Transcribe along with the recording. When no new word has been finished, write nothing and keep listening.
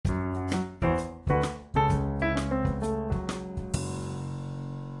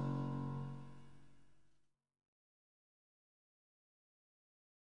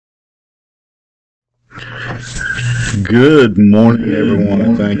Good morning, everyone,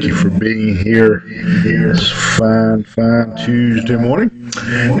 and thank you for being here this fine Tuesday morning.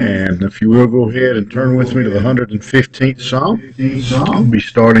 And if you will go ahead and turn with me to the 115th Psalm. I'll be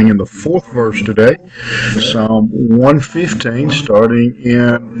starting in the fourth verse today, Psalm 115, starting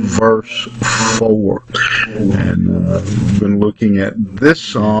in verse 4. And we've been looking at this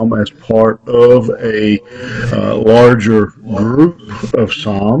psalm as part of a larger group of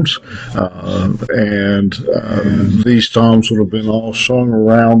psalms, and these psalms would have been all sung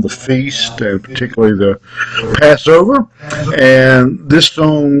around the feast, and particularly the Passover. And this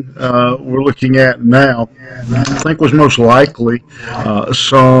song we're looking at now, I think, was most likely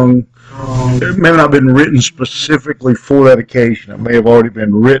sung. It may not have been written specifically for that occasion. It may have already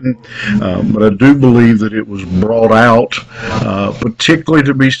been written, but I do believe that it was brought out particularly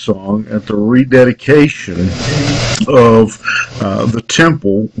to be sung at the rededication of the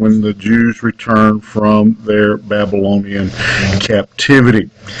temple when the Jews returned from their Babylonian captivity.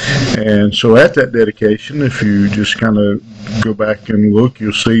 And so at that dedication, if you just kind of go back and look,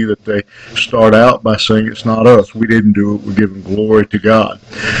 you'll see that they start out by saying, "It's not us. We didn't do it. We're giving glory to God."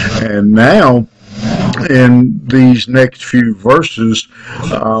 And now, in these next few verses,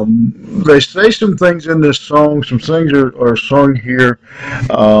 they say some things in this song. Some things are sung here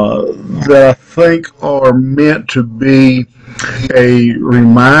that I think are meant to be a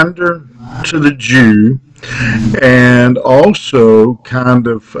reminder to the Jew, and also kind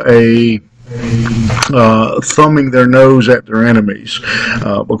of a thumbing their nose at their enemies,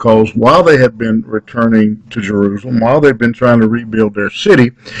 because while they had been returning to Jerusalem, while they'd been trying to rebuild their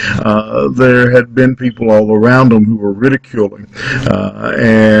city, there had been people all around them who were ridiculing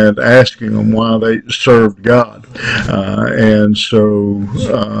and asking them why they served God. And so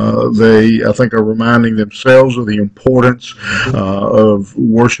they, I think, are reminding themselves of the importance of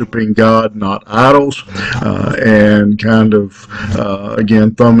worshiping God, not idols, and kind of,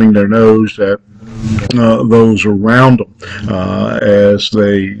 again, thumbing their nose at those around them. As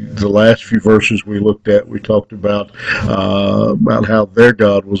the last few verses we looked at, we talked about how their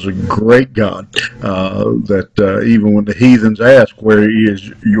God was a great God, that even when the heathens ask, "Where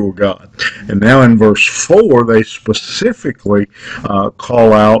is your God?" And now in verse 4, they specifically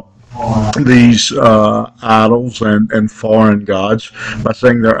call out these idols and foreign gods by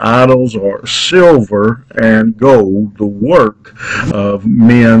saying their idols are silver and gold, the work of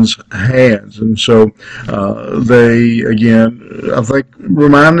men's hands. And so they, again, I think,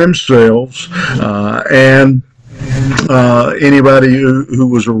 remind themselves and anybody who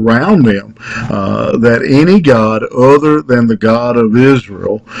was around them that any god other than the God of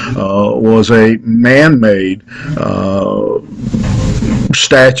Israel was a man-made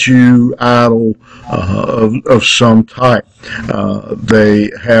statue, idol of some type.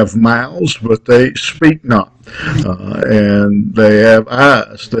 They have mouths, but they speak not. And they have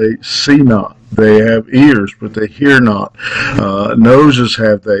eyes, they see not. They have ears, but they hear not. Noses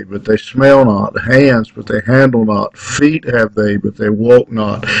have they, but they smell not. Hands, but they handle not. Feet have they, but they walk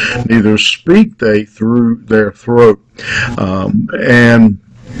not. Neither speak they through their throat. And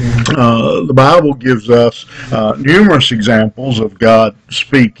the Bible gives us numerous examples of God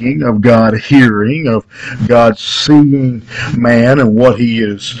speaking, of God hearing, of God seeing man and what he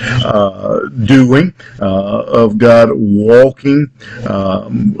is doing, of God walking,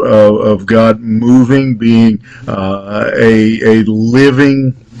 of God moving, being a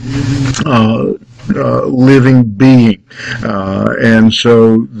living living being. And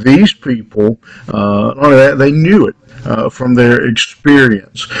so these people, not only that, they knew it. From their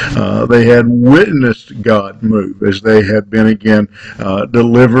experience. They had witnessed God move as they had been again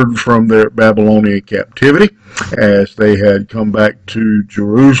delivered from their Babylonian captivity, as they had come back to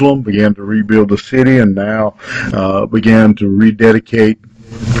Jerusalem, began to rebuild the city, and now began to rededicate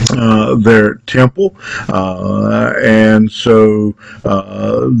their temple. And so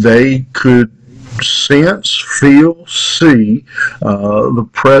they could sense, feel, see the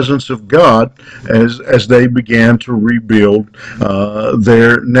presence of God as they began to rebuild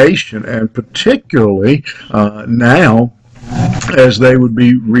their nation, and particularly now as they would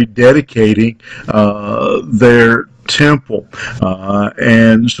be rededicating their temple.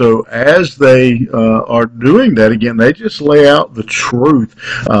 And so as they are doing that, again, they just lay out the truth,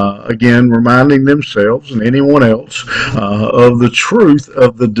 again, reminding themselves and anyone else of the truth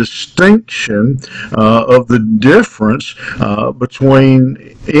of the distinction of the difference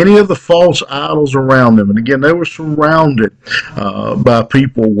between any of the false idols around them. And again, they were surrounded by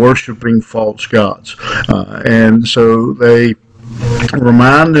people worshiping false gods. And so they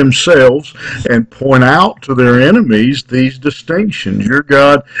remind themselves and point out to their enemies these distinctions. Your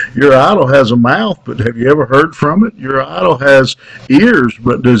God, your idol has a mouth, but have you ever heard from it? Your idol has ears,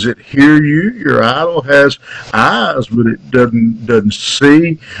 but does it hear you? Your idol has eyes, but it doesn't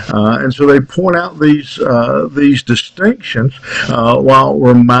see. And so they point out these distinctions while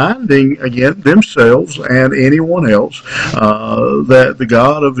reminding again themselves and anyone else that the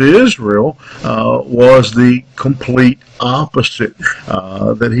God of Israel was the complete opposite,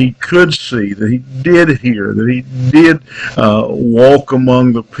 that he could see, that he did hear, that he did walk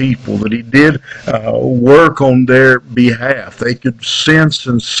among the people, that he did work on their behalf. They could sense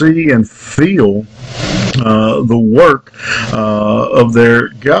and see and feel the work of their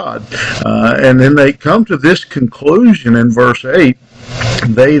God. And then they come to this conclusion in verse 8.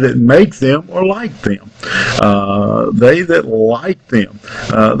 They that make them are like them. They that like them.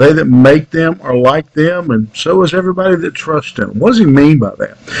 They that make them are like them, and so is everybody that trusts in them. What does he mean by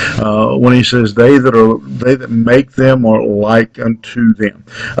that? When he says they that make them are like unto them.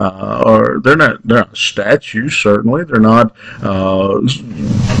 Or they're not statues, certainly. They're not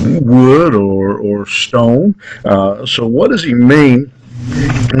wood or stone. So what does he mean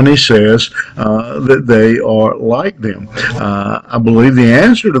when he says that they are like them? I believe the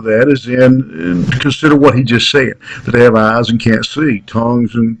answer to that is in consider what he just said, that they have eyes and can't see,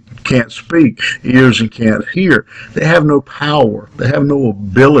 tongues and can't speak, ears and can't hear. They have no power. They have no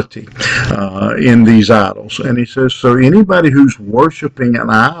ability in these idols. And he says, so anybody who's worshiping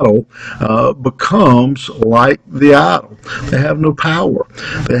an idol becomes like the idol. They have no power.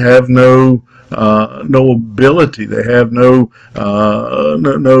 They have no ability. They have no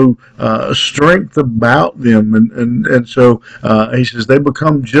strength about them, and so he says they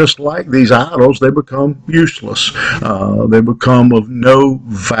become just like these idols. They become useless. They become of no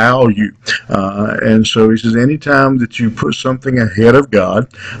value. And so he says, anytime that you put something ahead of God,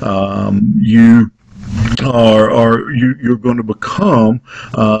 you're going to become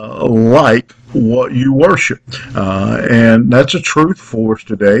like what you worship. And that's a truth for us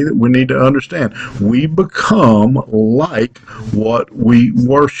today that we need to understand. We become like what we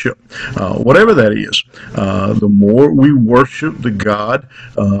worship, whatever that is. The more we worship the God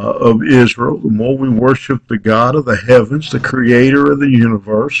of Israel, the more we worship the God of the heavens, the creator of the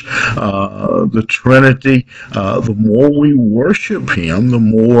universe, the Trinity, the more we worship him, the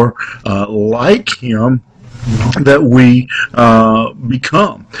more like him that we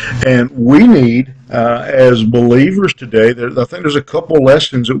become. And we need, as believers today, I think there's a couple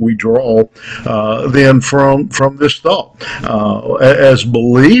lessons that we draw then from this thought. As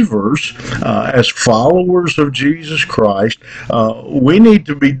believers, as followers of Jesus Christ, we need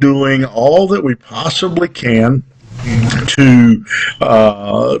to be doing all that we possibly can to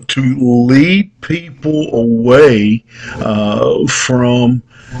lead people away from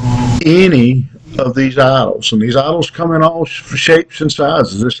any of these idols. And these idols come in all shapes and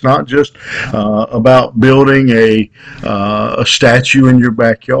sizes. It's not just about building a statue in your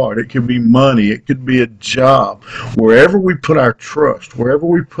backyard. It could be money. It could be a job. Wherever we put our trust, wherever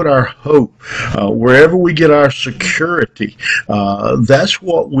we put our hope, wherever we get our security, that's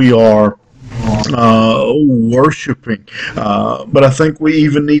what we are worshiping. But I think we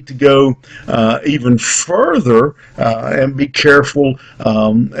even need to go even further and be careful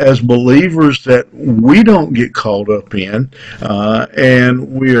as believers that we don't get caught up in,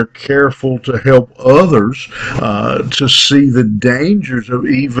 and we are careful to help others to see the dangers of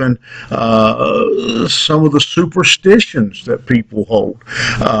even some of the superstitions that people hold.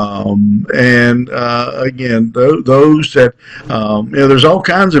 And again, those that, there's all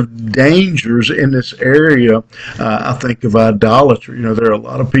kinds of dangers in this area. I think of idolatry. There are a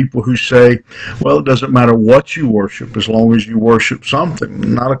lot of people who say, well, it doesn't matter what you worship as long as you worship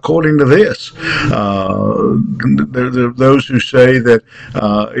something. Not according to this. There are those who say that,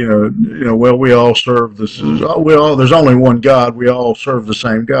 well, we all serve this. There's only one God. We all serve the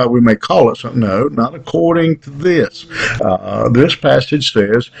same God. We may call it something. No, not according to this. This passage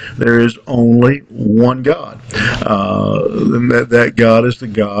says there is only one God. And that God is the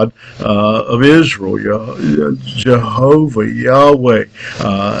God of Israel, Jehovah, Yahweh.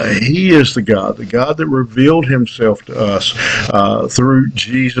 He is the God that revealed himself to us through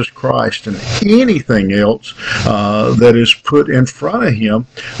Jesus Christ. And anything else that is put in front of him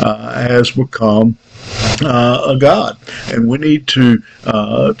has become a God, and we need to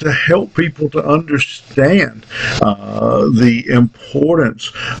help people to understand the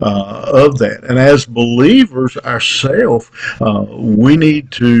importance of that. And as believers ourselves, we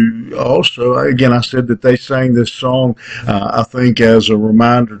need to also, again, I said that they sang this song, I think, as a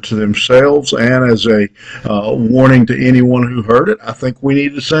reminder to themselves and as a warning to anyone who heard it. I think we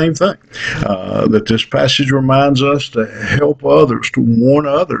need the same thing, that this passage reminds us to help others, to warn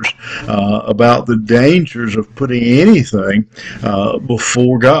others about the dangers of putting anything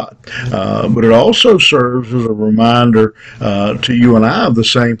before God. But it also serves as a reminder to you and I of the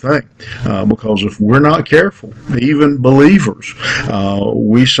same thing, because if we're not careful, even believers,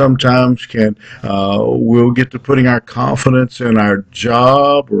 we sometimes we'll get to putting our confidence in our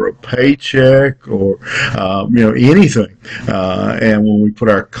job or a paycheck or anything, and when we put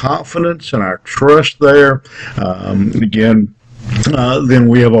our confidence and our trust there, again, then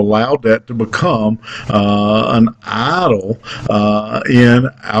we have allowed that to become an idol in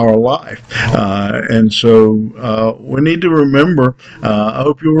our life. And so we need to remember, I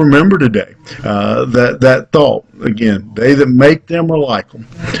hope you'll remember today, that thought. Again, they that make them are like them,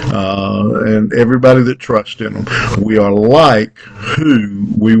 and everybody that trusts in them. We are like who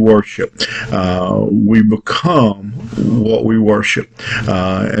we worship. We become what we worship.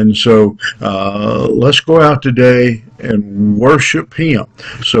 And so let's go out today and worship Him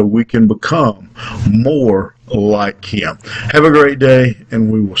so we can become more like Him. Have a great day,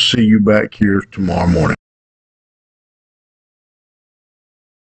 and we will see you back here tomorrow morning.